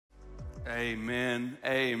Amen.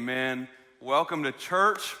 Amen. Welcome to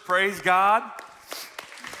church. Praise God.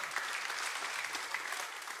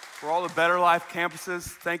 For all the Better Life campuses,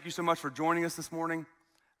 thank you so much for joining us this morning.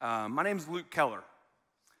 My name is Luke Keller.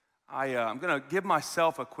 I'm going to give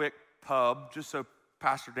myself a quick pub just so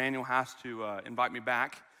Pastor Daniel has to invite me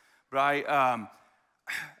back. But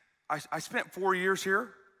I spent 4 years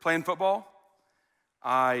here playing football.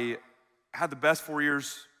 I had the best 4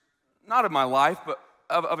 years, not of my life, but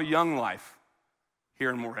of a young life here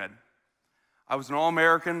in Moorhead. I was an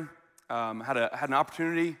All-American, had an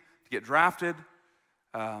opportunity to get drafted,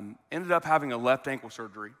 ended up having a left ankle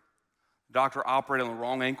surgery. The doctor operated on the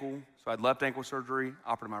wrong ankle, so I had left ankle surgery,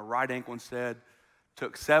 operated my right ankle instead.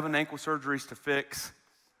 Took 7 ankle surgeries to fix.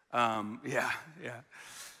 That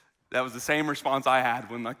was the same response I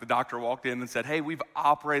had when the doctor walked in and said, "Hey, we've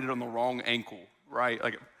operated on the wrong ankle," right?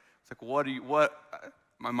 It's like, what?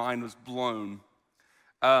 My mind was blown.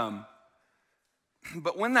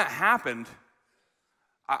 But when that happened,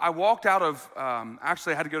 I walked out of,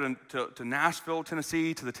 actually I had to go to Nashville,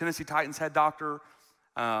 Tennessee, to the Tennessee Titans head doctor,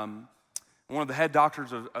 one of the head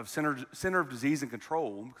doctors of Center of Disease and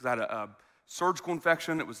Control, because I had a surgical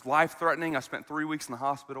infection. It was life-threatening. I spent 3 weeks in the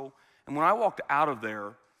hospital. And when I walked out of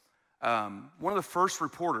there, one of the first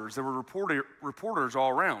reporters, there were reporters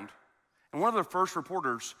all around, and one of the first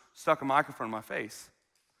reporters stuck a microphone in my face.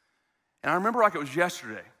 And I remember like it was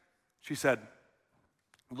yesterday. She said,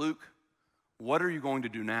 "Luke, what are you going to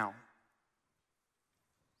do now?"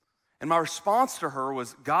 And my response to her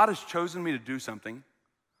was, God has chosen me to do something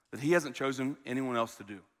that he hasn't chosen anyone else to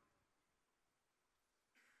do.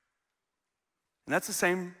 And that's the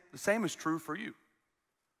same is true for you.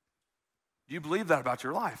 Do you believe that about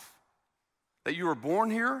your life? That you were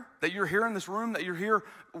born here, that you're here in this room, that you're here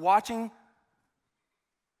watching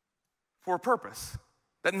for a purpose?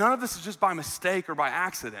 That none of this is just by mistake or by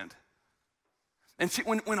accident. And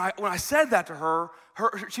when I said that to her,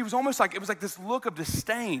 she was almost like, it was like this look of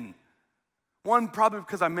disdain. One, probably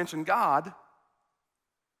because I mentioned God.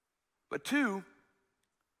 But two,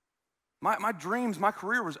 my dreams, my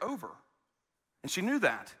career was over. And she knew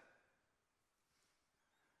that.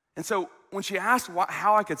 And so when she asked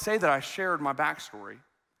how I could say that, I shared my backstory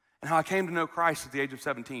and how I came to know Christ at the age of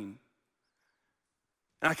 17.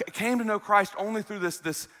 And I came to know Christ only through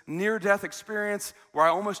this near-death experience where I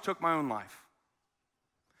almost took my own life.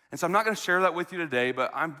 And so I'm not going to share that with you today,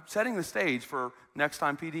 but I'm setting the stage for next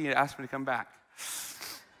time PD asks me to come back.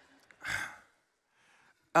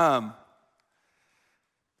 I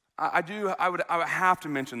would have to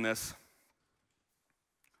mention this.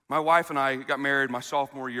 My wife and I got married my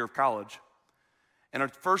sophomore year of college. And our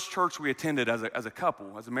first church we attended as a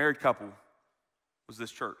couple, as a married couple, was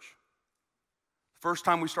this church. First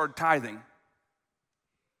time we started tithing,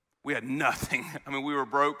 we had nothing. I mean, we were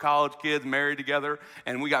broke college kids married together,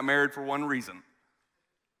 and we got married for one reason.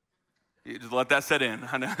 You just let that set in.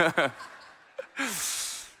 I know.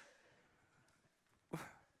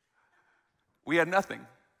 We had nothing.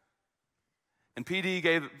 And PD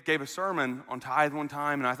gave a sermon on tithe one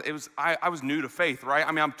time, and I was new to faith, right?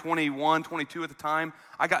 I mean, I'm 21, 22 at the time.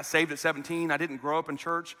 I got saved at 17. I didn't grow up in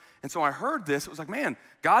church. And so I heard this. It was like, man,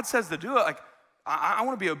 God says to do it. Like, I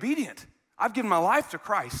want to be obedient. I've given my life to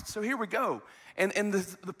Christ, so here we go. And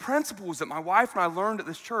the principles that my wife and I learned at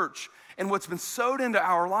this church and what's been sowed into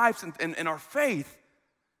our lives and our faith,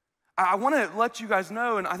 I want to let you guys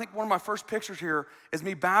know, and I think one of my first pictures here is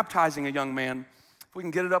me baptizing a young man. If we can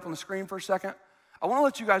get it up on the screen for a second. I want to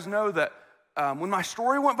let you guys know that when my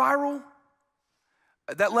story went viral,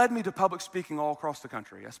 that led me to public speaking all across the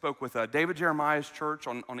country. I spoke with David Jeremiah's church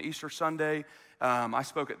on Easter Sunday. I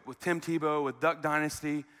spoke with Tim Tebow, with Duck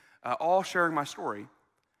Dynasty, all sharing my story.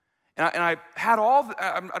 And I had all,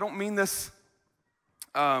 I don't mean this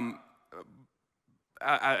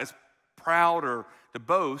as proud or to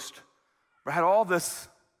boast, but I had all this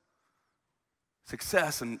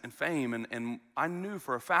success and fame, and I knew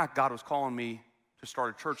for a fact God was calling me to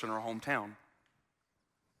start a church in our hometown.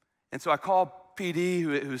 And so I called PD,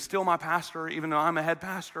 who's still my pastor, even though I'm a head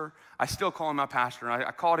pastor, I still call him my pastor. And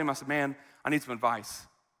I called him, I said, man, I need some advice.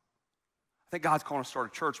 I think God's calling us to start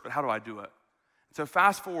a church, but how do I do it? And so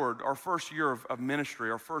fast forward, our first year of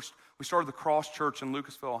ministry, we started the Cross Church in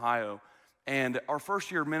Lucasville, Ohio. And our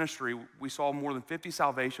first year of ministry, we saw more than 50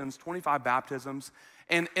 salvations, 25 baptisms.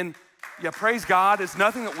 And yeah, praise God, it's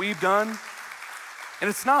nothing that we've done, and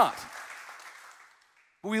it's not.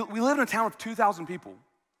 We live in a town of 2,000 people.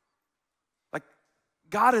 Like,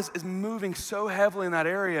 God is moving so heavily in that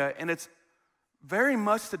area, and it's very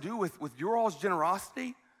much to do with your all's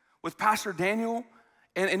generosity, with Pastor Daniel,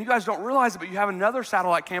 and you guys don't realize it, but you have another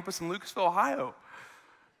satellite campus in Lucasville, Ohio.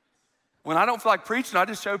 When I don't feel like preaching, I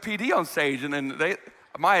just show PD on stage, and then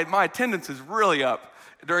my attendance is really up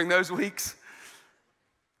during those weeks.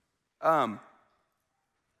 But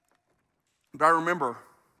I remember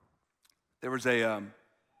there was a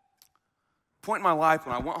point in my life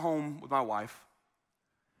when I went home with my wife,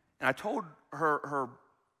 and I told her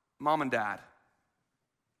mom and dad.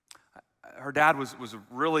 Her dad was a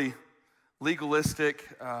really legalistic,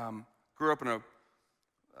 grew up in a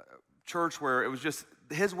church where it was just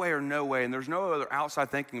his way or no way, and there's no other outside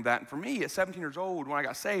thinking of that. And for me, at 17 years old, when I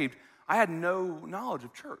got saved, I had no knowledge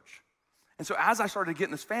of church. And so as I started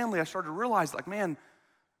getting this family, I started to realize, like, man,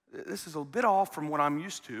 this is a bit off from what I'm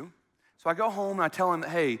used to. So I go home and I tell him that,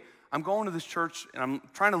 hey, I'm going to this church, and I'm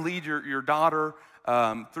trying to lead your daughter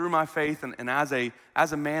through my faith, and as a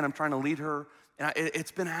man, I'm trying to lead her. And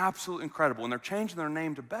it's been absolutely incredible. And they're changing their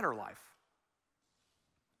name to Better Life.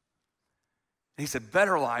 And he said,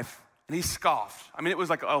 Better Life. And he scoffed. I mean, it was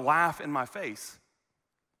like a laugh in my face.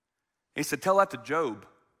 He said, tell that to Job.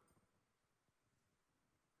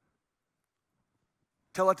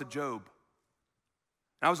 Tell that to Job.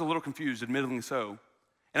 And I was a little confused, admittedly so.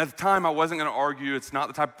 And at the time, I wasn't going to argue. It's not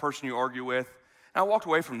the type of person you argue with. And I walked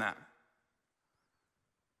away from that.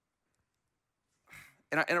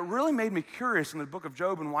 And it really made me curious in the book of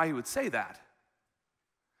Job and why he would say that.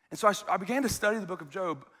 And so I began to study the book of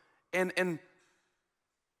Job, and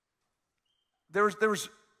there was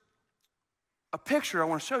a picture I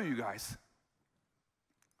want to show you guys.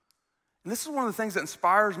 And this is one of the things that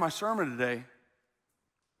inspires my sermon today.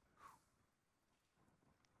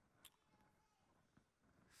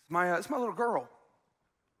 It's my little girl.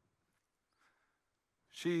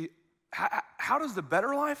 How does the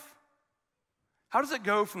Better Life, how does it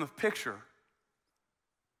go from the picture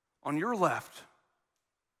on your left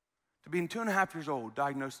to being 2.5 years old,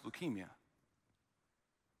 diagnosed with leukemia?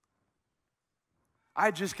 I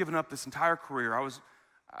had just given up this entire career. I was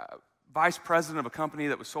vice president of a company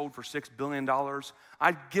that was sold for $6 billion.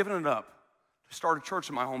 I'd given it up to start a church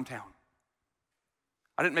in my hometown.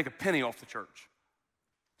 I didn't make a penny off the church.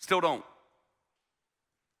 Still don't.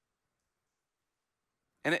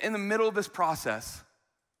 And in the middle of this process,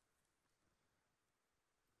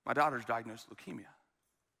 my daughter's diagnosed with leukemia.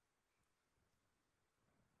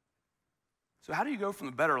 So how do you go from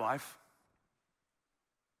the Better Life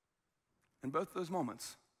in both of those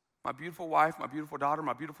moments, my beautiful wife, my beautiful daughter,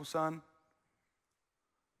 my beautiful son,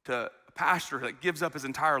 to a pastor that gives up his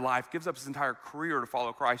entire life, gives up his entire career to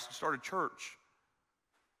follow Christ, to start a church?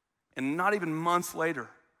 And not even months later,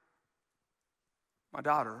 my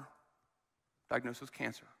daughter diagnosed with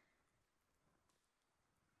cancer.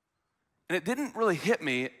 And it didn't really hit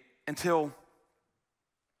me until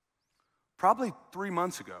probably 3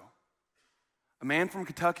 months ago. A man from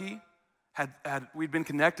Kentucky, we'd been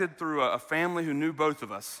connected through a family who knew both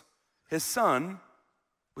of us. His son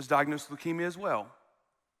was diagnosed with leukemia as well.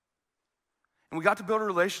 And we got to build a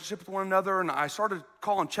relationship with one another, and I started to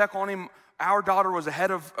call and check on him. Our daughter was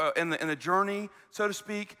ahead of, in the journey, so to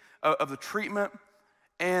speak, of the treatment.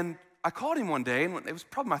 And I called him one day, and it was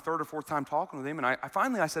probably my third or fourth time talking with him, and I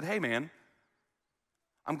finally said, hey man,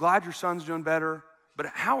 I'm glad your son's doing better, but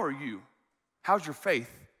how are you? How's your faith?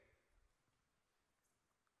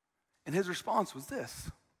 And his response was this.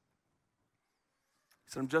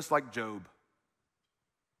 He said, I'm just like Job.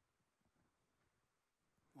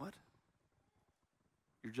 What?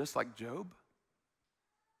 You're just like Job?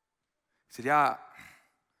 He said, yeah,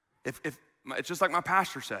 if it's just like my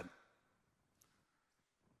pastor said.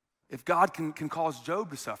 If God can cause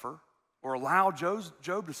Job to suffer or allow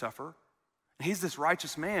Job to suffer, and he's this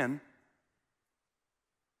righteous man,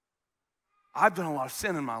 I've done a lot of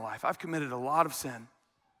sin in my life. I've committed a lot of sin.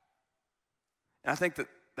 And I think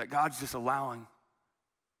that God's just allowing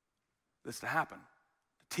this to happen,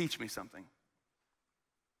 to teach me something.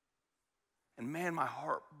 And man, my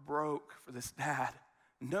heart broke for this dad,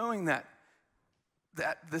 knowing that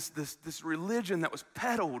this religion that was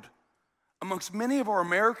peddled amongst many of our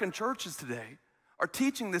American churches today are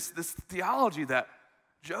teaching this theology that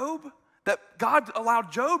God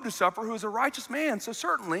allowed Job to suffer, who is a righteous man, so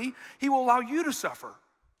certainly he will allow you to suffer.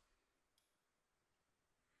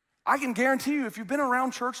 I can guarantee you, if you've been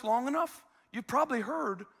around church long enough, you've probably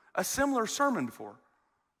heard a similar sermon before.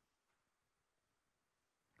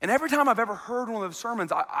 And every time I've ever heard one of those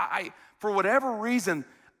sermons, I for whatever reason,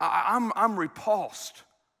 I'm repulsed,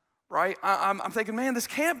 right? I'm thinking, man, this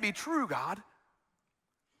can't be true, God.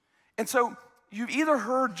 And so you've either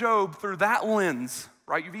heard Job through that lens,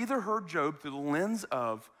 right? You've either heard Job through the lens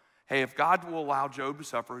of, hey, if God will allow Job to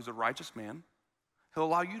suffer, who's a righteous man, he'll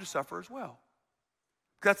allow you to suffer as well.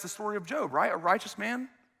 That's the story of Job, right? A righteous man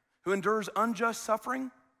who endures unjust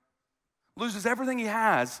suffering. loses everything he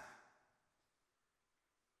has.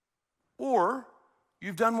 Or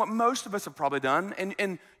you've done what most of us have probably done,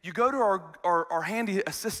 and you go to our handy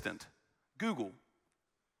assistant, Google,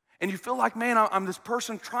 and you feel like, man, I'm this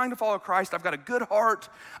person trying to follow Christ. I've got a good heart.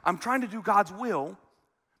 I'm trying to do God's will,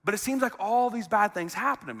 but it seems like all these bad things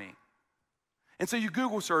happen to me. And so you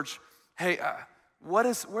Google search, hey,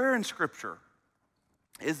 where in Scripture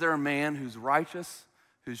is there a man who's righteous,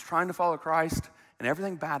 who's trying to follow Christ, and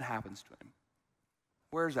everything bad happens to him?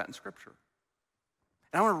 Where is that in Scripture?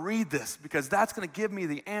 And I want to read this because that's going to give me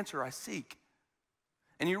the answer I seek.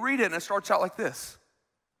 And you read it, and it starts out like this.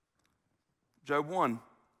 Job 1.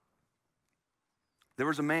 There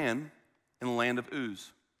was a man in the land of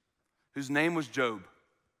Uz whose name was Job.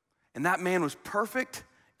 And that man was perfect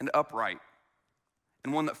and upright,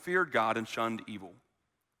 and one that feared God and shunned evil.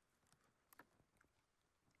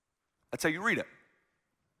 That's how you read it.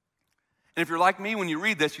 And if you're like me, when you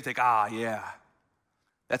read this, you think, yeah,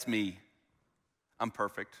 that's me. I'm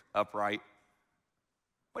perfect, upright.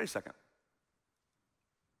 Wait a second.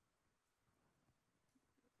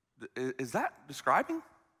 Is that describing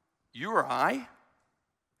you or I?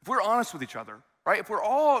 If we're honest with each other, right? If we're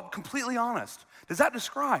all completely honest, does that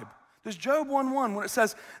describe? Does Job 1:1, when it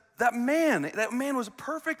says that man was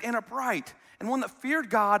perfect and upright, and one that feared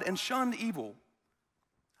God and shunned evil?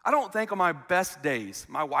 I don't think on my best days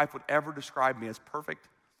my wife would ever describe me as perfect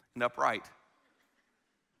and upright.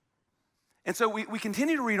 And so we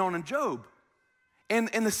continue to read on in Job, and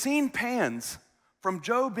the scene pans from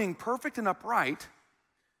Job being perfect and upright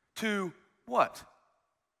to what?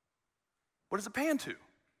 What does it pan to?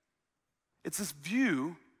 It's this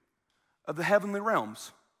view of the heavenly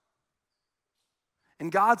realms.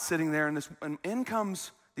 And God's sitting there, and in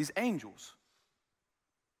comes these angels.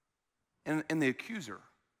 And the accuser,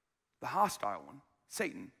 the hostile one,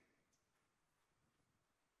 Satan.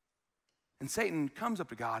 And Satan comes up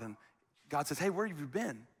to God, and God says, hey, where have you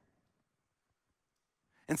been?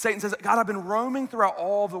 And Satan says, God, I've been roaming throughout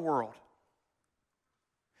all the world.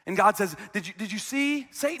 And God says, did you see,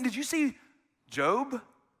 Satan, did you see Job?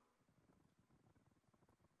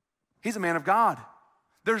 He's a man of God.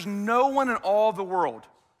 There's no one in all the world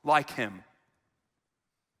like him.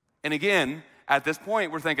 And again, at this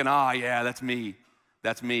point, we're thinking, yeah, that's me.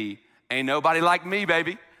 That's me. Ain't nobody like me,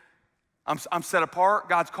 baby. I'm set apart.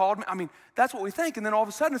 God's called me. I mean, that's what we think. And then all of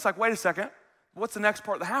a sudden, it's like, wait a second. What's the next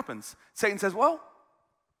part that happens? Satan says, well,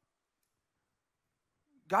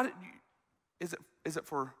 God, is it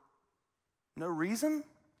for no reason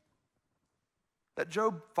that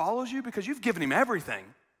Job follows you? Because you've given him everything.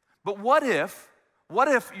 But what if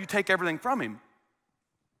you take everything from him?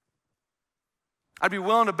 I'd be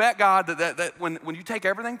willing to bet, God, that when you take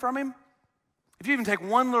everything from him, if you even take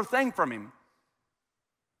one little thing from him,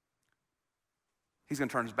 he's going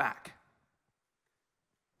to turn his back.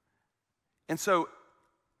 And so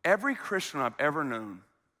every Christian I've ever known,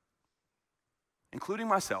 including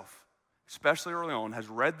myself, especially early on, has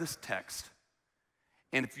read this text.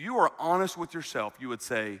 And if you are honest with yourself, you would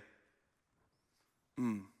say,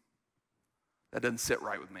 that doesn't sit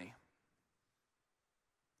right with me.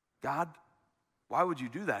 God, why would you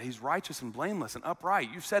do that? He's righteous and blameless and upright.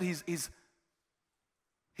 You've said he's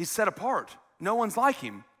set apart. No one's like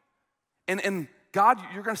him. And God,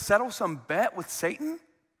 you're going to settle some bet with Satan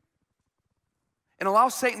and allow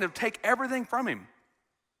Satan to take everything from him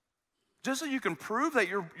just so you can prove that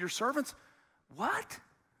your servants, what?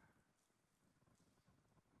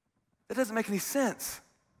 That doesn't make any sense.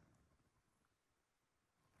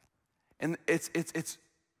 And it's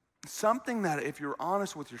something that if you're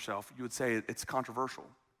honest with yourself, you would say it's controversial.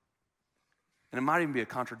 And it might even be a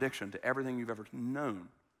contradiction to everything you've ever known.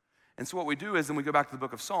 And so what we do is then we go back to the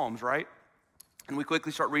book of Psalms, right? And we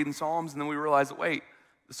quickly start reading Psalms, and then we realize that, wait,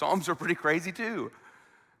 the Psalms are pretty crazy too.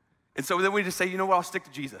 And so then we just say, you know what, I'll stick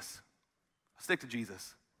to Jesus. I'll stick to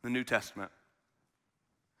Jesus, the New Testament.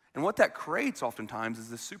 And what that creates oftentimes is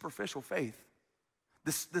this superficial faith,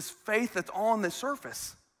 this faith that's on the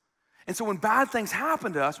surface. And so when bad things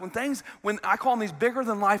happen to us, when I call them these bigger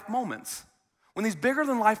than life moments, when these bigger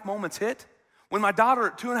than life moments hit, when my daughter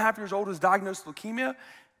at 2.5 years old was diagnosed with leukemia,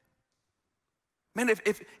 man,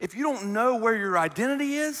 if you don't know where your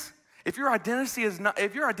identity is, if your identity is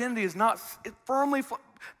not firmly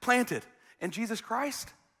planted in Jesus Christ,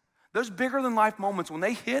 those bigger than life moments, when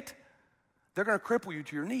they hit, they're going to cripple you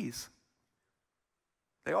to your knees.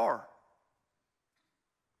 They are.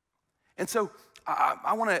 And so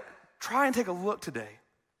I want to try and take a look today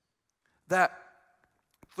that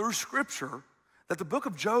through Scripture, that the book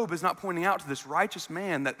of Job is not pointing out to this righteous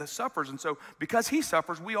man that suffers. And so because he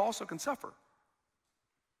suffers, we also can suffer.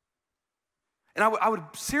 And I would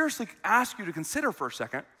seriously ask you to consider for a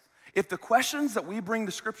second, if the questions that we bring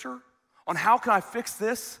to Scripture on how can I fix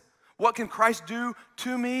this, what can Christ do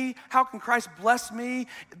to me, how can Christ bless me,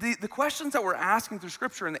 the questions that we're asking through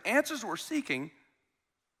Scripture and the answers that we're seeking,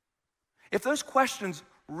 if those questions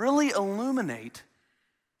really illuminate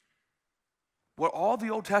what all the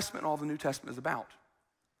Old Testament and all the New Testament is about.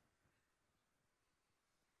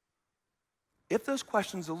 If those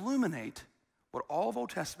questions illuminate what all of Old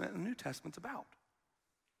Testament and New Testament's about.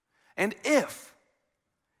 And if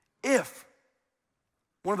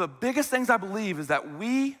one of the biggest things I believe is that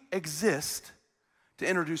we exist to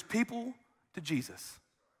introduce people to Jesus.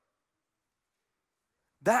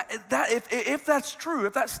 If that's true,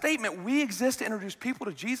 if that statement, we exist to introduce people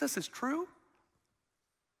to Jesus, is true,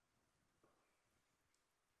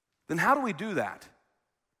 then how do we do that?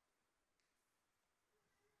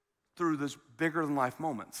 Through those bigger than life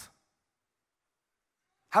moments.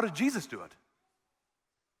 How did Jesus do it?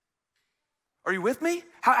 Are you with me?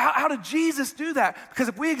 How did Jesus do that? Because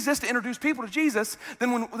if we exist to introduce people to Jesus,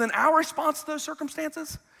 then our response to those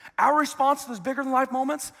circumstances, our response to those bigger than life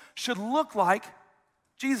moments should look like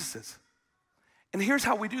Jesus's. And here's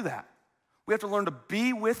how we do that. We have to learn to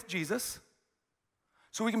be with Jesus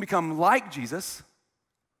so we can become like Jesus,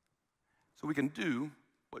 so we can do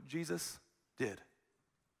what Jesus did.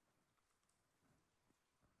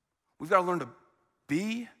 We've got to learn to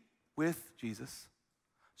be with Jesus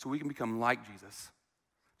so we can become like Jesus,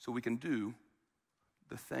 so we can do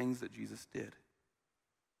the things that Jesus did.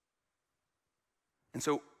 And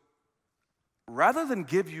so, rather than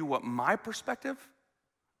give you what my perspective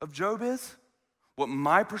of Job is, what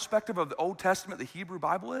my perspective of the Old Testament, the Hebrew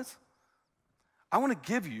Bible is, I want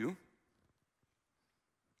to give you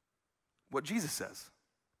what Jesus says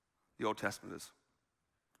the Old Testament is.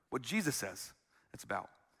 What Jesus says it's about.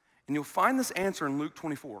 And you'll find this answer in Luke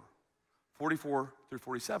 24, 44 through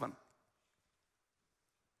 47.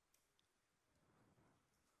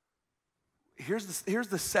 Here's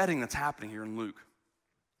the setting that's happening here in Luke.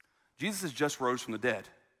 Jesus has just rose from the dead.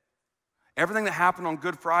 Everything that happened on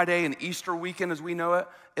Good Friday and Easter weekend as we know it,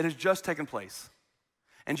 it has just taken place.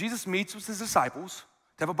 And Jesus meets with his disciples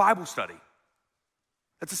to have a Bible study.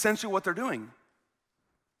 That's essentially what they're doing.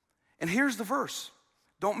 And here's the verse.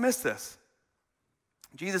 Don't miss this.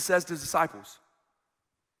 Jesus says to his disciples,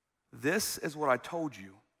 "This is what I told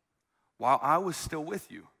you while I was still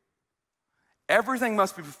with you. Everything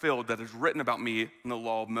must be fulfilled that is written about me in the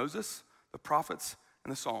law of Moses, the prophets,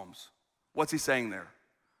 and the Psalms." What's he saying there?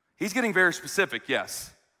 He's getting very specific,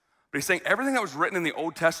 yes. But he's saying everything that was written in the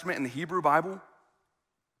Old Testament and the Hebrew Bible,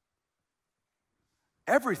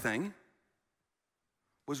 everything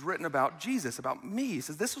was written about Jesus, about me. He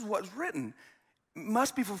says, this is what's written. It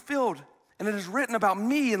must be fulfilled. And it is written about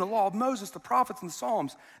me in the law of Moses, the prophets, and the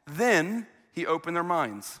Psalms. Then he opened their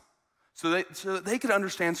minds so that they could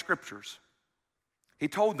understand scriptures. He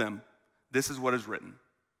told them, this is what is written.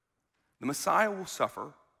 The Messiah will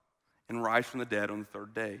suffer and rise from the dead on the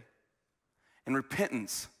third day. And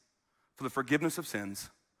repentance for the forgiveness of sins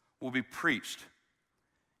will be preached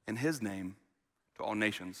in his name to all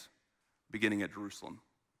nations, beginning at Jerusalem.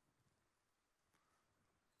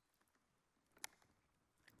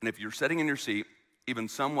 And if you're sitting in your seat, even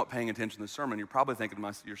somewhat paying attention to the sermon, you're probably thinking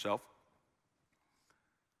to yourself,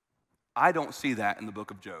 I don't see that in the book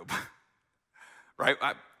of Job, right?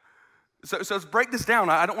 So let's break this down.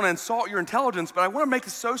 I don't want to insult your intelligence, but I want to make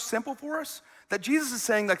this so simple for us that Jesus is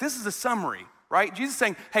saying, like, this is a summary, right? Jesus is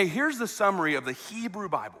saying, hey, here's the summary of the Hebrew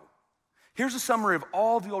Bible. Here's a summary of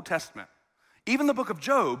all the Old Testament. Even the book of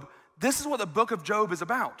Job, this is what the book of Job is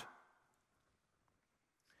about.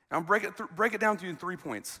 I'll break it down to you in 3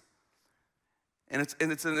 points. And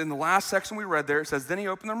it's in the last section we read there. It says, then he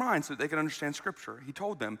opened their minds so that they could understand Scripture. He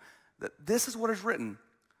told them that this is what is written.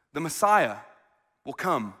 The Messiah will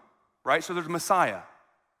come, right? So there's a Messiah.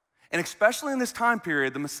 And especially in this time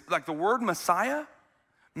period, the word Messiah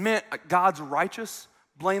meant God's righteous,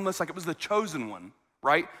 blameless, like it was the chosen one,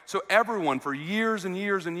 right? So everyone for years and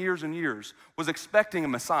years and years and years was expecting a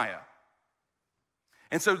Messiah.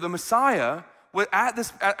 And so the Messiah at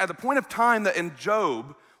the point of time that in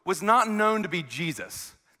Job was not known to be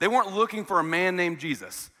Jesus. They weren't looking for a man named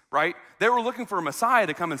Jesus, right? They were looking for a Messiah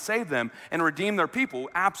to come and save them and redeem their people,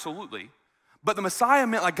 absolutely. But the Messiah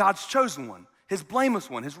meant like God's chosen one, his blameless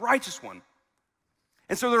one, his righteous one.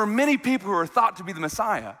 And so there are many people who are thought to be the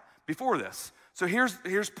Messiah before this. So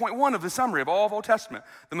here's point one of the summary of all of Old Testament.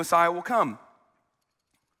 The Messiah will come.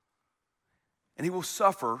 And he will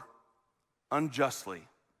suffer unjustly.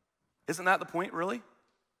 Isn't that the point, really?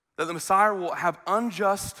 That the Messiah will have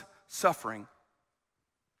unjust suffering.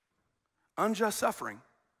 Unjust suffering.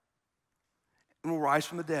 and will rise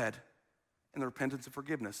from the dead, and the repentance and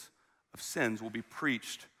forgiveness of sins will be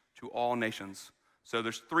preached to all nations. So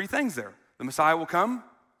there's three things there. The Messiah will come,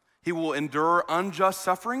 he will endure unjust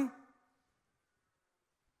suffering,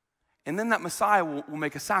 and then that Messiah will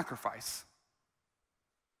make a sacrifice.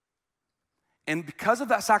 And because of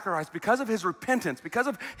that sacrifice, because of his repentance, because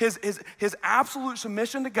of his absolute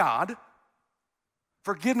submission to God,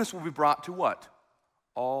 forgiveness will be brought to what?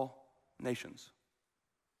 All nations.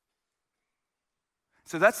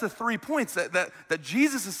 So that's the 3 points that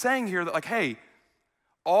Jesus is saying here, that like, hey,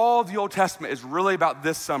 all the Old Testament is really about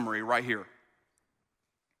this summary right here.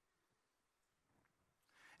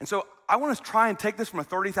 And so I want to try and take this from a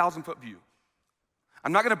 30,000-foot view.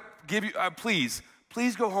 I'm not going to give you, please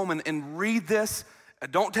go home and read this.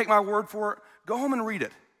 Don't take my word for it. Go home and read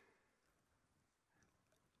it.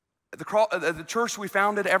 At the church we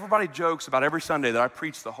founded, everybody jokes about every Sunday that I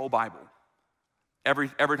preach the whole Bible. Every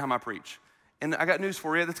time I preach. And I got news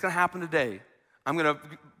for you, that's going to happen today. I'm going to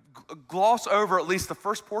gloss over at least the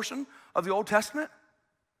first portion of the Old Testament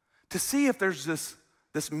to see if there's this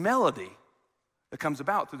melody that comes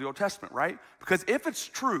about through the Old Testament, right? Because if it's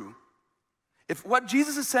true, if what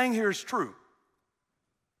Jesus is saying here is true,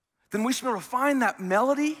 then we should be able to find that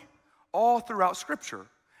melody all throughout Scripture.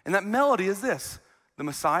 And that melody is this: the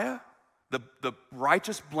Messiah, the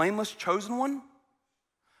righteous, blameless, chosen one,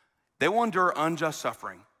 they will endure unjust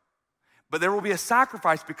suffering. But there will be a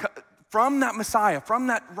sacrifice from that Messiah, from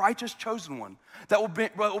that righteous, chosen one, that will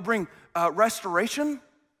bring restoration,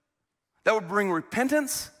 that will bring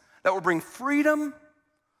repentance, that will bring freedom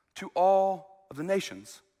to all of the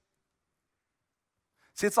nations.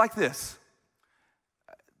 See, it's like this.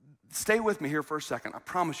 Stay with me here for a second. I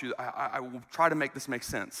promise you, I will try to make this make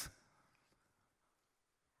sense.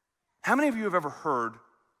 How many of you have ever heard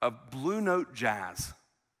of Blue Note jazz?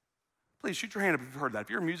 Please shoot your hand up if you've heard that.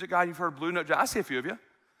 If you're a music guy, you've heard Blue Note jazz. I see a few of you.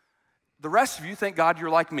 The rest of you, thank God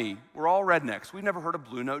you're like me. We're all rednecks. We've never heard of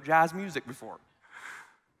Blue Note jazz music before.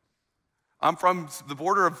 I'm from the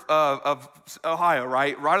border of Ohio,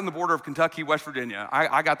 right? Right on the border of Kentucky, West Virginia.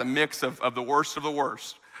 I got the mix of the worst of the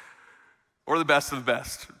worst. Or the best of the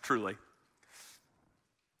best, truly.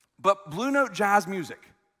 But Blue Note jazz music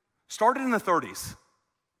started in the 30s.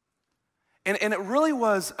 And it really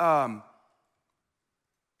was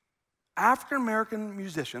African-American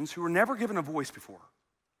musicians who were never given a voice before.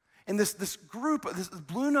 And this group, this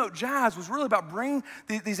Blue Note jazz was really about bringing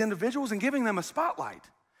these individuals and giving them a spotlight.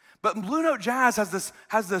 But Blue Note jazz has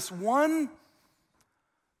this one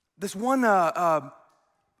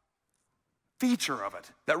feature of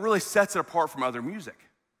it that really sets it apart from other music.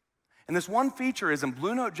 And this one feature is in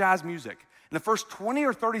Blue Note jazz music, in the first 20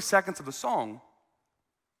 or 30 seconds of the song,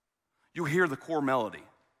 you'll hear the core melody.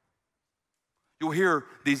 You'll hear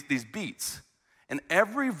these beats. And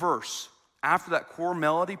every verse after that core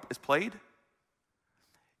melody is played,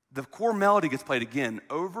 the core melody gets played again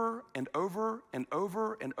over and over and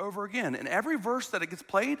over and over again. And every verse that it gets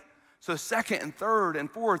played, so second and third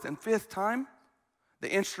and fourth and fifth time, they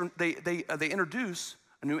introduce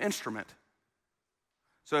a new instrument.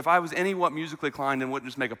 So if I was anywhat musically inclined and wouldn't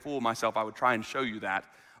just make a fool of myself, I would try and show you that.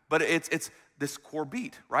 But it's this core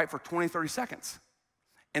beat, right, for 20, 30 seconds.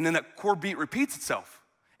 And then that core beat repeats itself.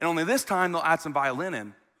 And only this time they'll add some violin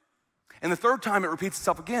in. And the third time it repeats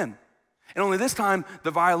itself again. And only this time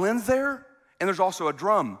the violin's there, and there's also a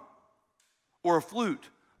drum or a flute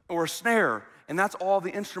or a snare. And that's all the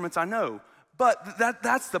instruments I know. But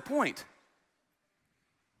that's the point.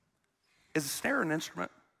 Is a snare an instrument?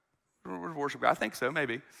 Worship God? I think so,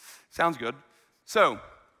 maybe. Sounds good. So,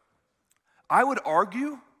 I would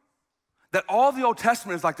argue that all the Old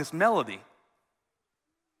Testament is like this melody.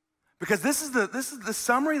 Because this is the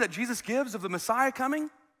summary that Jesus gives of the Messiah coming,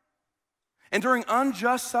 enduring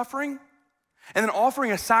unjust suffering, and then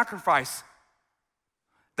offering a sacrifice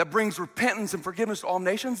that brings repentance and forgiveness to all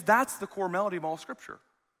nations. That's the core melody of all Scripture.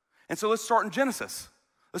 And so let's start in Genesis.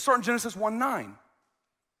 Let's start in Genesis 1:9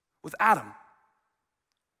 with Adam.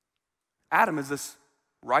 Adam is this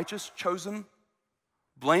righteous, chosen,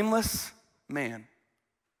 blameless man.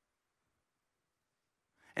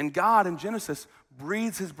 And God in Genesis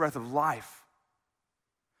breathes his breath of life.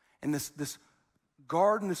 And this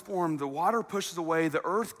garden is formed, the water pushes away, the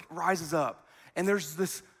earth rises up. And there's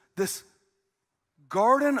this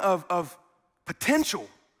garden of potential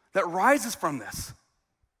that rises from this.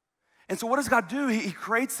 And so what does God do? He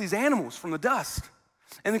creates these animals from the dust.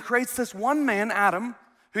 And then creates this one man, Adam,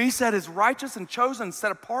 who he said is righteous and chosen and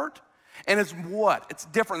set apart. And it's what? It's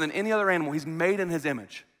different than any other animal. He's made in his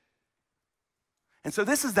image. And so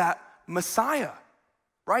this is that Messiah,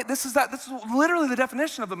 right? This is literally the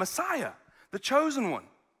definition of the Messiah, the chosen one.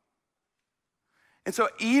 And so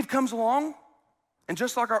Eve comes along, and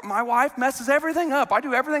just like my wife messes everything up. I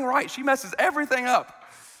do everything right. She messes everything up.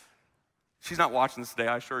 She's not watching this today,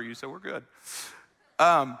 I assure you, so we're good.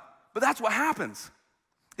 But that's what happens,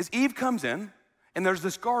 is Eve comes in, and there's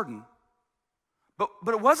this garden. But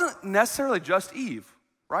it wasn't necessarily just Eve,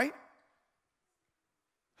 right?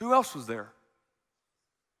 Who else was there?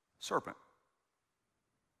 Serpent.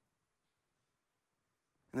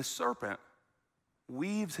 And the serpent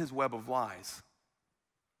weaves his web of lies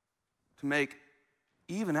to make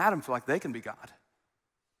Eve and Adam feel like they can be God,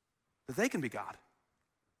 that they can be God.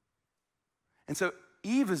 And so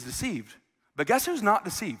Eve is deceived, but guess who's not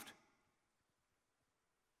deceived?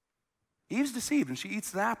 Eve's deceived, and she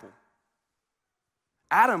eats the apple.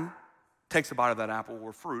 Adam takes a bite of that apple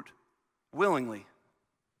or fruit willingly.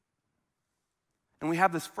 And we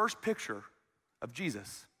have this first picture of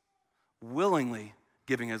Jesus willingly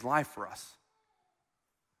giving his life for us.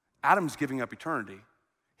 Adam's giving up eternity.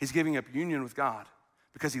 He's giving up union with God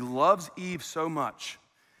because he loves Eve so much.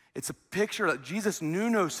 It's a picture that Jesus knew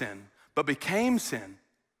no sin, but became sin.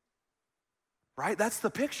 Right? That's the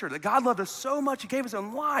picture, that God loved us so much, he gave his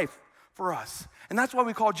own life for us. And that's why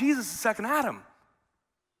we call Jesus the second Adam.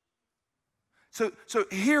 So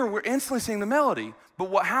here we're instantly seeing the melody, but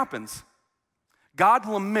what happens? God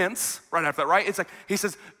laments right after that, right? It's like, he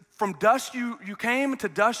says, from dust you came, to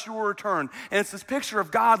dust you will return. And it's this picture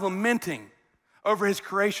of God lamenting over his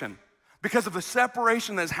creation because of the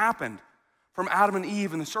separation that's happened from Adam and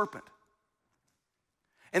Eve and the serpent.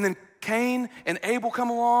 And then Cain and Abel come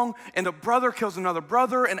along, and a brother kills another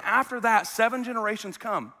brother, and after that, 7 generations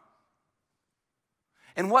come.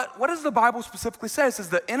 And what does the Bible specifically say? It says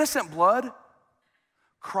the innocent blood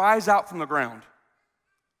cries out from the ground.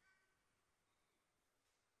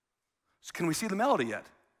 So can we see the melody yet?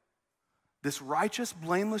 This righteous,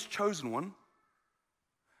 blameless, chosen one.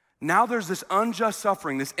 Now there's this unjust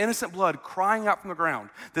suffering, this innocent blood crying out from the ground,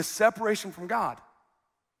 this separation from God.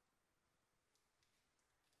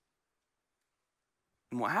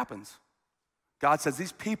 And what happens? God says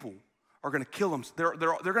these people are going to kill them. They're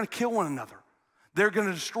going to kill one another. They're going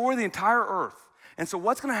to destroy the entire earth. And so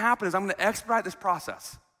what's going to happen is I'm going to expedite this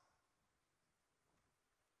process.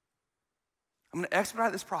 I'm going to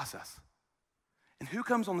expedite this process. And who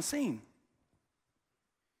comes on the scene?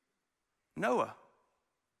 Noah.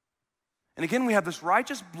 And again, we have this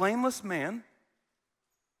righteous, blameless man.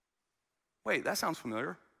 Wait, that sounds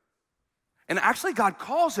familiar. And actually, God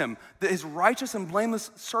calls him his righteous and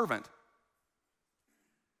blameless servant.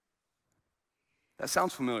 That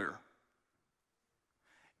sounds familiar.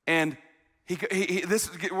 And this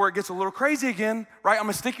is where it gets a little crazy again, right? I'm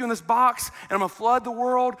gonna stick you in this box, and I'm gonna flood the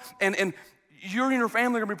world, and you and your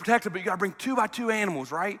family are gonna be protected, but you gotta bring 2 by 2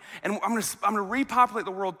 animals, right? And I'm gonna repopulate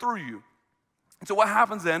the world through you. And so what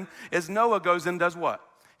happens then is Noah goes in and does what?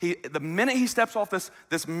 The minute he steps off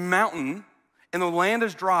this mountain and the land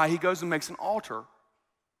is dry, he goes and makes an altar.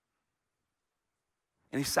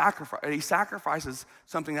 And he sacrifices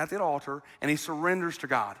something at the altar, and he surrenders to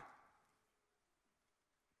God.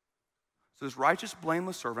 So this righteous,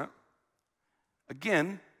 blameless servant,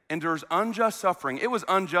 again, endures unjust suffering. It was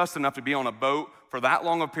unjust enough to be on a boat for that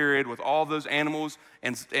long a period with all those animals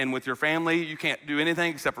and with your family. You can't do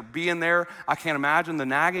anything except for being there. I can't imagine the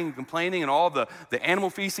nagging and complaining and all the animal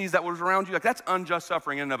feces that was around you. Like, that's unjust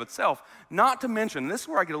suffering in and of itself. Not to mention, and this is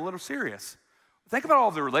where I get a little serious. Think about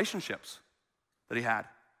all the relationships that he had.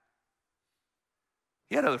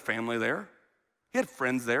 He had other family there. He had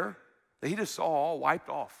friends there that he just saw all wiped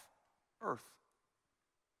off earth.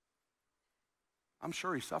 I'm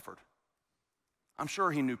sure he suffered. I'm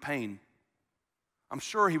sure he knew pain. I'm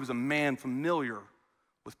sure he was a man familiar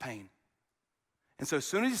with pain. And so as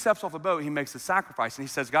soon as he steps off the boat, he makes a sacrifice, and he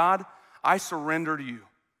says, God, I surrender to you.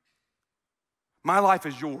 My life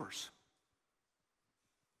is yours.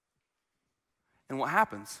 And what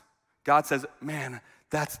happens? God says, man,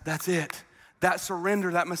 that's it. That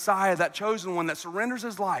surrender, that Messiah, that chosen one that surrenders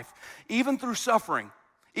his life, even through suffering,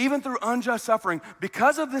 even through unjust suffering,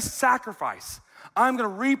 because of this sacrifice, I'm going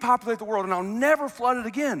to repopulate the world, and I'll never flood it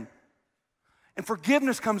again. And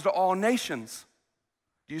forgiveness comes to all nations.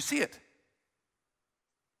 Do you see it?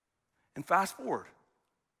 And fast forward.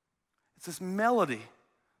 It's this melody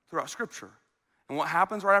throughout Scripture. And what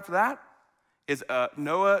happens right after that is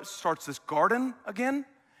Noah starts this garden again,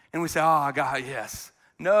 and we say, oh, God, yes.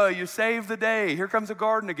 No, you saved the day. Here comes a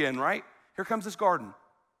garden again, right? Here comes this garden.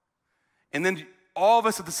 And then all of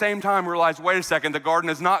us at the same time realize, wait a second, the garden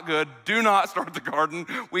is not good. Do not start the garden.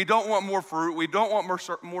 We don't want more fruit. We don't want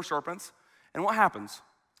more serpents. And what happens?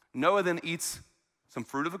 Noah then eats some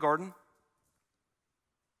fruit of the garden,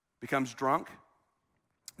 becomes drunk.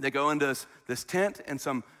 They go into this tent, and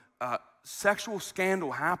some sexual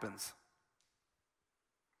scandal happens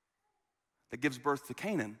that gives birth to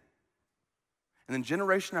Canaan. And then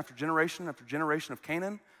generation after generation after generation of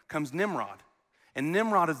Canaan comes Nimrod. And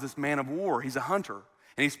Nimrod is this man of war. He's a hunter,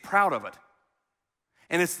 and he's proud of it.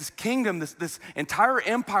 And it's this kingdom, this entire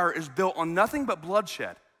empire is built on nothing but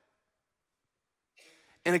bloodshed.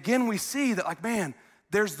 And again, we see that, like, man,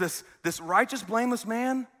 there's this righteous, blameless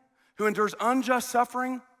man who endures unjust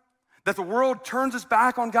suffering, that the world turns its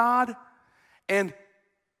back on God. And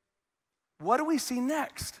what do we see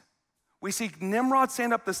next? We see Nimrod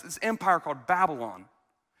stand up this empire called Babylon.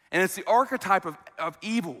 And it's the archetype of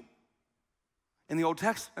evil in the Old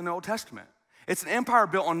Testament. It's an empire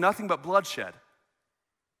built on nothing but bloodshed.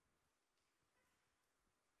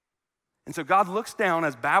 And so God looks down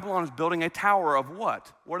as Babylon is building a tower of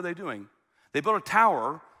what? What are they doing? They built a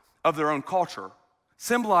tower of their own culture,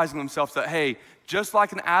 symbolizing themselves that, hey, just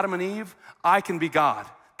like in Adam and Eve, I can be God.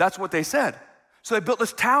 That's what they said. So they built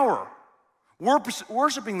this tower,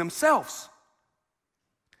 worshiping themselves.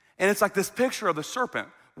 And it's like this picture of the serpent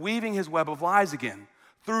weaving his web of lies again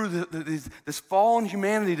through this fallen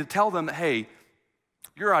humanity to tell them that, hey,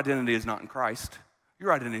 your identity is not in Christ.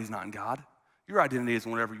 Your identity is not in God. Your identity is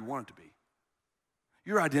in whatever you want it to be.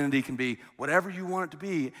 Your identity can be whatever you want it to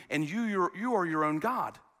be, and you are your own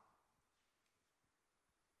God.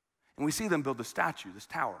 And we see them build this statue, this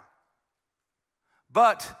tower.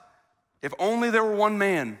 But if only there were one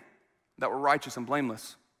man that were righteous and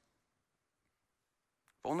blameless.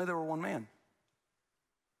 If only there were one man.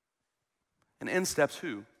 And in steps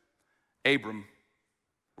who? Abram,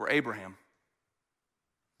 or Abraham.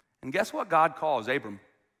 And guess what God calls Abram?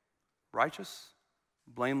 Righteous,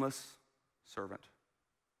 blameless servant.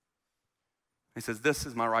 He says, this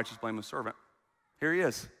is my righteous, blameless servant. Here he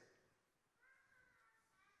is.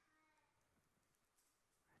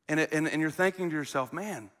 And you're thinking to yourself,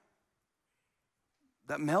 man,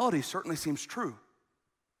 that melody certainly seems true.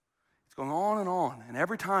 It's going on, and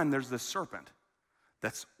every time there's this serpent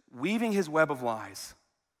that's weaving his web of lies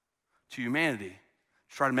to humanity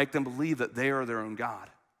to try to make them believe that they are their own God,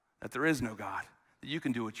 that there is no God, that you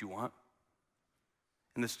can do what you want.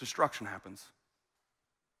 And this destruction happens.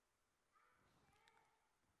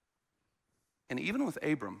 And even with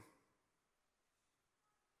Abram,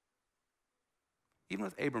 if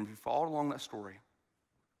you follow along that story,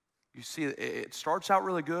 you see it starts out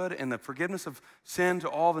really good, and the forgiveness of sin to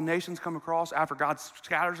all the nations come across after God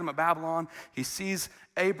scatters them at Babylon. He sees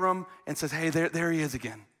Abram and says, hey, there he is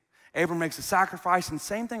again. Abram makes a sacrifice, and the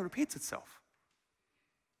same thing repeats itself.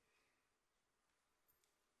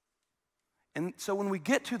 And so when we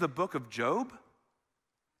get to the book of Job,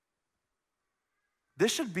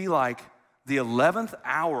 this should be like the 11th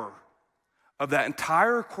hour of that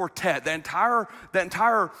entire quartet, that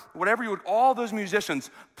entire whatever you would, all those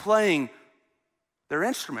musicians playing their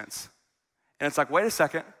instruments. And it's like, wait a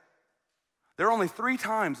second. There are only 3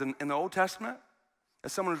 times in the Old Testament that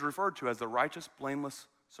someone is referred to as the righteous, blameless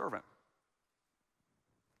servant.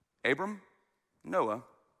 Abram, Noah,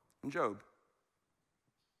 and Job.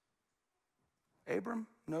 Abram,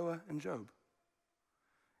 Noah, and Job.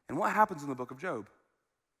 And what happens in the book of Job?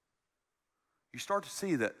 You start to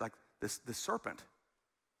see that, like, this serpent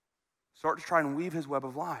start to try and weave his web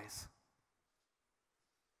of lies.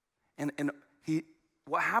 And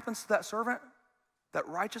what happens to that servant, that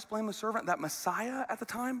righteous, blameless servant, that Messiah at the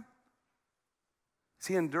time? Is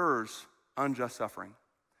he endures unjust suffering.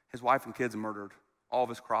 His wife and kids murdered, all of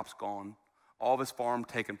his crops gone, all of his farm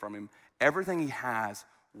taken from him, everything he has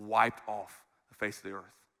wiped off the face of the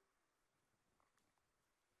earth.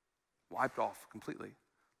 Wiped off completely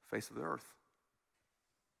the face of the earth.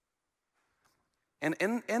 And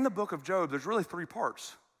in the book of Job, there's really 3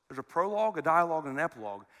 parts. There's a prologue, a dialogue, and an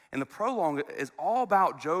epilogue. And the prologue is all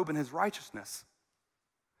about Job and his righteousness.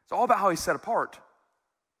 It's all about how he's set apart.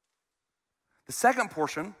 The second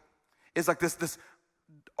portion is like this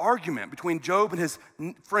argument between Job and his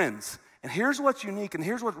friends. And here's what's unique, and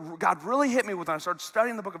here's what God really hit me with when I started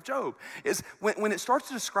studying the book of Job, is when it starts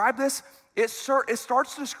to describe this, it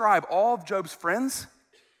starts to describe all of Job's friends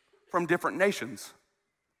from different nations.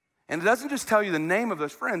 And it doesn't just tell you the name of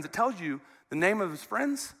those friends, it tells you the name of his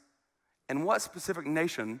friends and what specific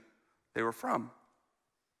nation they were from.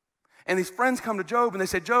 And these friends come to Job and they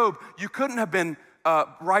say, Job, you couldn't have been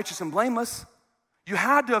righteous and blameless. You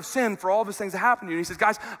had to have sinned for all these things that happened to you. And he says,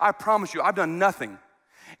 guys, I promise you, I've done nothing.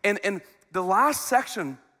 And the last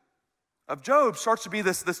section of Job starts to be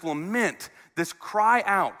this lament, this cry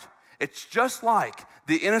out. It's just like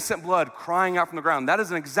the innocent blood crying out from the ground. That is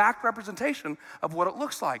an exact representation of what it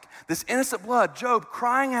looks like. This innocent blood, Job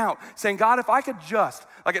crying out, saying, God, if I could just,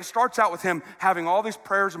 like it starts out with him having all these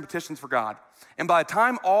prayers and petitions for God. And by the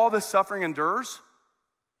time all this suffering endures,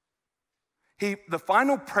 the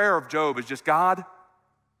final prayer of Job is just, God,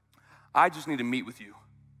 I just need to meet with you.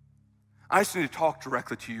 I just need to talk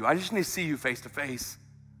directly to you. I just need to see you face to face.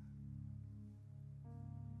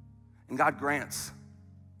 And God grants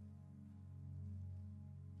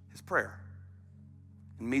his prayer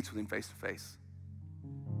and meets with him face to face.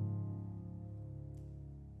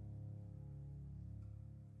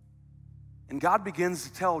 And God begins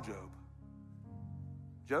to tell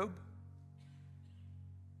Job,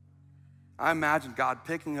 I imagine God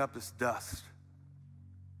picking up this dust.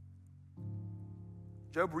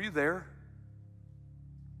 Job, were you there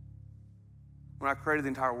when I created the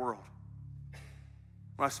entire world?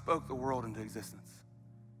 When I spoke the world into existence?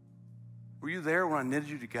 Were you there when I knitted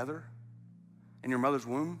you together in your mother's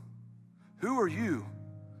womb? Who are you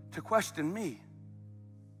to question me?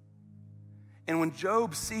 And when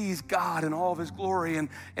Job sees God in all of his glory, and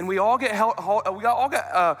we all get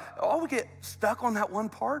stuck on that one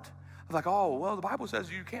part of like, oh, well, the Bible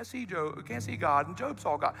says you can't see God, and Job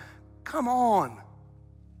saw God. Come on.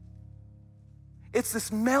 It's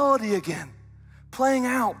this melody again, playing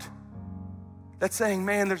out, that's saying,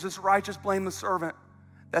 man, there's this righteous, blameless servant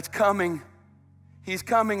that's coming. He's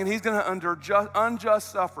coming, and he's going to endure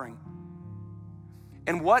unjust suffering.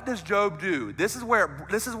 And what does Job do? This is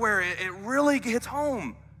where it really hits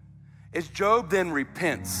home. Is Job then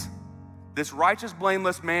repents. This righteous,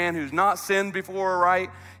 blameless man who's not sinned before, right?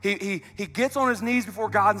 He gets on his knees before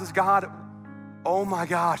God and says, God, oh my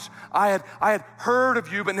gosh, I had heard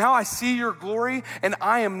of you, but now I see your glory, and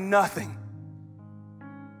I am nothing.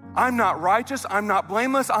 I'm not righteous, I'm not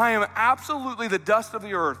blameless, I am absolutely the dust of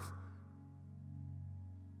the earth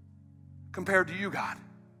compared to you, God.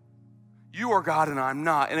 You are God and I'm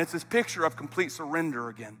not. And it's this picture of complete surrender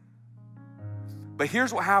again. But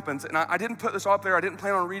here's what happens, and I didn't put this up there, I didn't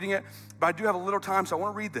plan on reading it, but I do have a little time, so I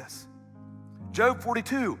want to read this. Job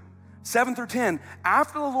 42, 7 through 10.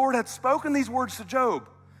 After the Lord had spoken these words to Job,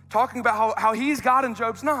 talking about how he's God and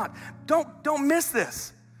Job's not, don't miss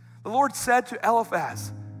this. The Lord said to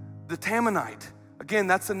Eliphaz, the Temanite, again,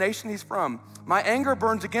 that's the nation he's from, my anger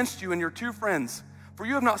burns against you and your two friends, for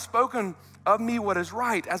you have not spoken of me what is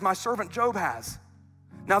right, as my servant Job has.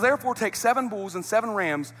 Now therefore take 7 bulls and 7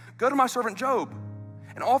 rams, go to my servant Job,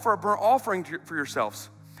 and offer a burnt offering for yourselves.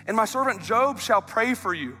 And my servant Job shall pray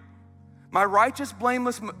for you. My righteous,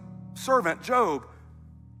 blameless servant Job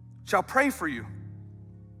shall pray for you.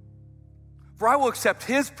 For I will accept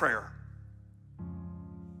his prayer,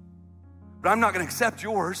 but I'm not going to accept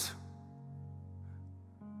yours.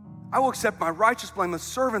 I will accept my righteous, blameless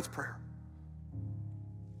servant's prayer.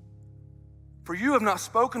 For you have not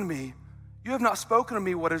spoken to me. You have not spoken to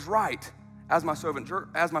me what is right, as my servant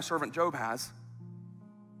Job has.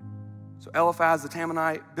 So Eliphaz the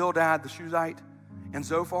Temanite, Bildad the Shuhite, and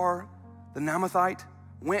Zophar the Naamathite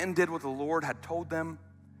went and did what the Lord had told them,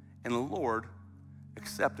 and the Lord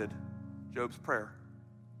accepted Job's prayer.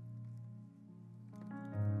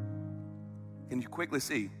 Can you quickly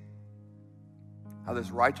see how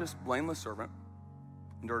this righteous, blameless servant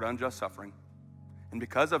endured unjust suffering, and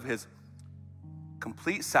because of his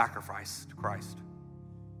complete sacrifice to Christ,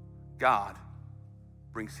 God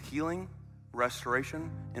brings healing,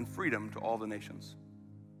 restoration, and freedom to all the nations.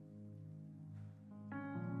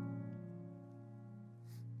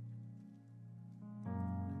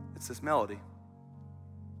 It's this melody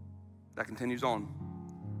that continues on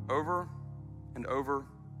over and over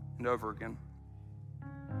and over again.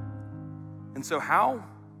 And so how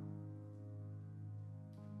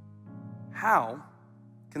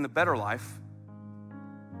can the better life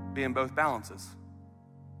be in both balances?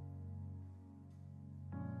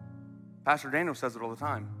 Pastor Daniel says it all the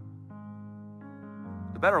time.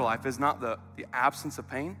 The better life is not the absence of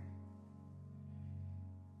pain.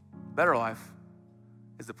 The better life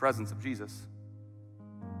is the presence of Jesus.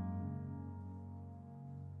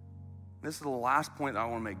 This is the last point that I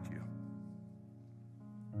want to make to you.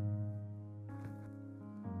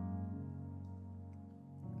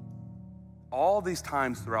 All these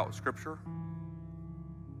times throughout Scripture,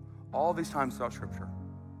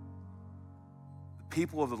 the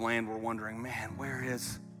people of the land were wondering, man, where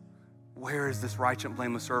is this righteous and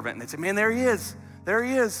blameless servant? And they said, man, there he is. There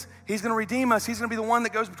he is. He's going to redeem us. He's going to be the one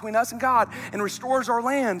that goes between us and God and restores our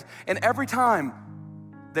land. And every time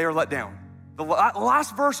they are let down. The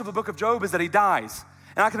last verse of the book of Job is that he dies.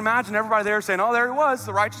 And I can imagine everybody there saying, oh, there he was,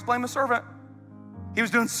 the righteous, blameless servant. He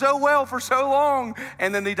was doing so well for so long,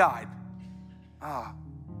 and then he died.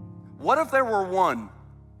 What if there were one?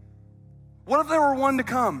 What if there were one to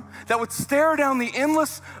come that would stare down the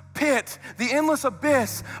endless pit, the endless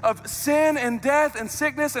abyss of sin and death and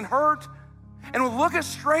sickness and hurt, and would look us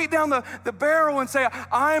straight down the barrel and say,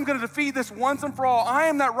 I am going to defeat this once and for all. I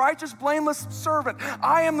am that righteous, blameless servant.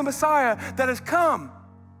 I am the Messiah that has come.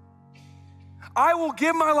 I will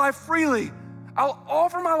give my life freely. I'll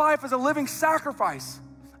offer my life as a living sacrifice.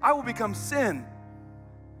 I will become sin,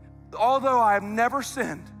 although I have never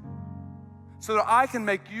sinned, so that I can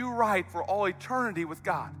make you right for all eternity with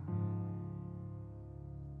God.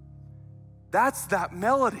 That's that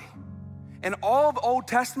melody. And all of the Old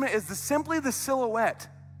Testament is simply the silhouette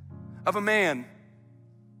of a man.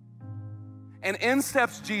 And in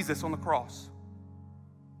steps Jesus on the cross.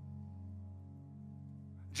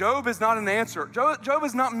 Job is not an answer. Job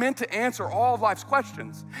is not meant to answer all of life's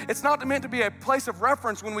questions. It's not meant to be a place of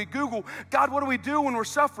reference when we Google, God, what do we do when we're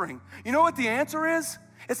suffering? You know what the answer is?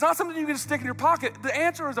 It's not something you can just stick in your pocket. The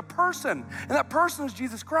answer is a person, and that person is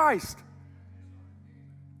Jesus Christ.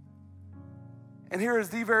 And here is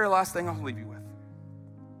the very last thing I'll leave you with.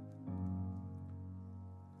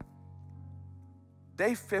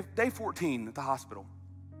 Day 14 at the hospital,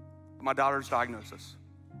 my daughter's diagnosis.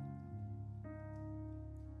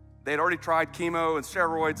 They had already tried chemo and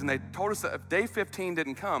steroids, and they told us that if day 15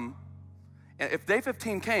 didn't come, and if day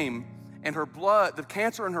 15 came and her blood, the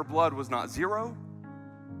cancer in her blood was not 0,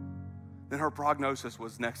 then her prognosis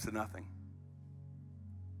was next to nothing.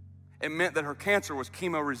 It meant that her cancer was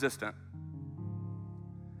chemo resistant.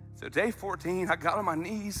 So day 14, I got on my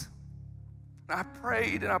knees, and I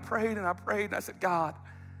prayed, and I prayed, and I prayed, and I said, God,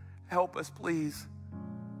 help us, please.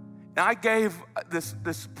 And I gave this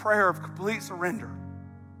prayer of complete surrender.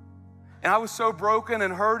 And I was so broken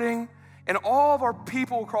and hurting, and all of our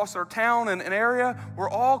people across our town and area were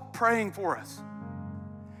all praying for us.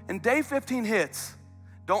 And day 15 hits.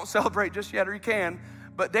 Don't celebrate just yet, or you can,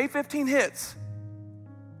 but day 15 hits.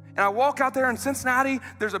 And I walk out there in Cincinnati,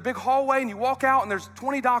 there's a big hallway, and you walk out, and there's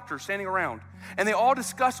 20 doctors standing around. And they all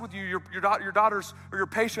discuss with you your daughter's or your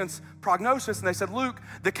patient's prognosis, and they said, Luke,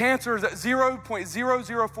 the cancer is at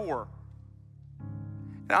 0.004.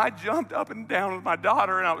 And I jumped up and down with my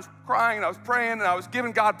daughter, and I was crying, and I was praying, and I was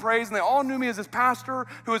giving God praise, and they all knew me as this pastor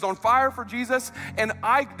who was on fire for Jesus, and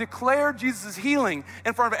I declared Jesus' healing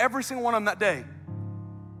in front of every single one of them that day.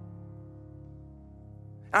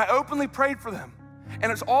 And I openly prayed for them. And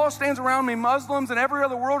it all stands around me, Muslims and every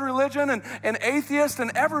other world religion and atheists and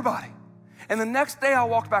everybody. And the next day I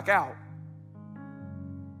walked back out,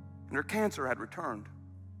 and her cancer had returned.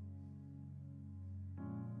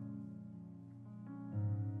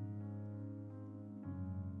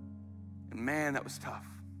 And man, that was tough.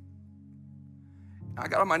 I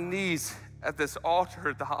got on my knees at this altar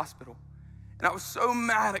at the hospital, and I was so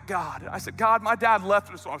mad at God. I said, God, my dad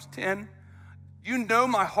left us when I was 10. You know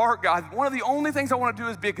my heart, God. One of the only things I want to do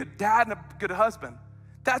is be a good dad and a good husband.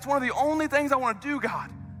 That's one of the only things I want to do, God.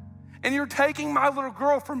 And you're taking my little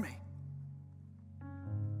girl from me.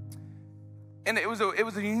 And it was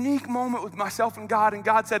a unique moment with myself and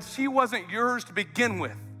God said, she wasn't yours to begin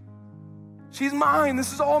with. She's mine.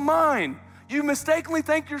 This is all mine. You mistakenly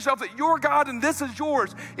think to yourself that you're God and this is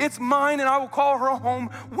yours. It's mine, and I will call her home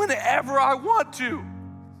whenever I want to.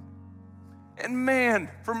 And man,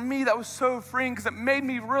 for me, that was so freeing because it made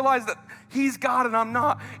me realize that he's God and I'm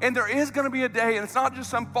not. And there is going to be a day, and it's not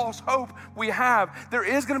just some false hope we have. There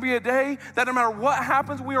is going to be a day that no matter what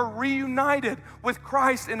happens, we are reunited with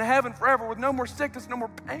Christ in heaven forever with no more sickness, no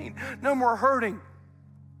more pain, no more hurting.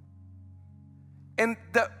 And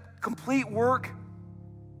that complete work,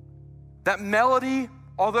 that melody,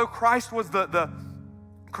 although Christ was the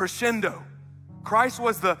crescendo, Christ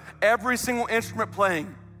was the every single instrument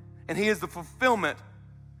playing, and he is the fulfillment.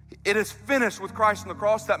 It is finished with Christ on the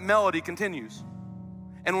cross. That melody continues.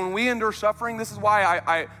 And when we endure suffering, this is why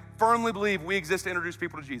I firmly believe we exist to introduce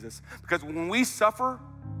people to Jesus. Because when we suffer,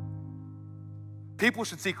 people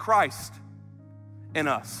should see Christ in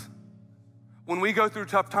us. When we go through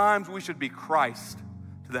tough times, we should be Christ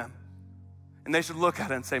to them. And they should look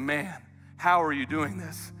at it and say, man, how are you doing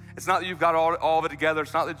this? It's not that you've got all of it together.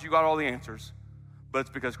 It's not that you got all the answers. But it's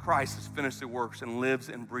because Christ has finished the works and lives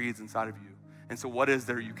and breathes inside of you. And so what is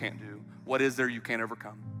there you can't do? What is there you can't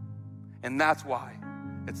overcome? And that's why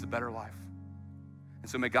it's the better life. And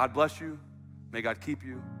so may God bless you. May God keep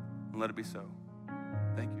you, and let it be so.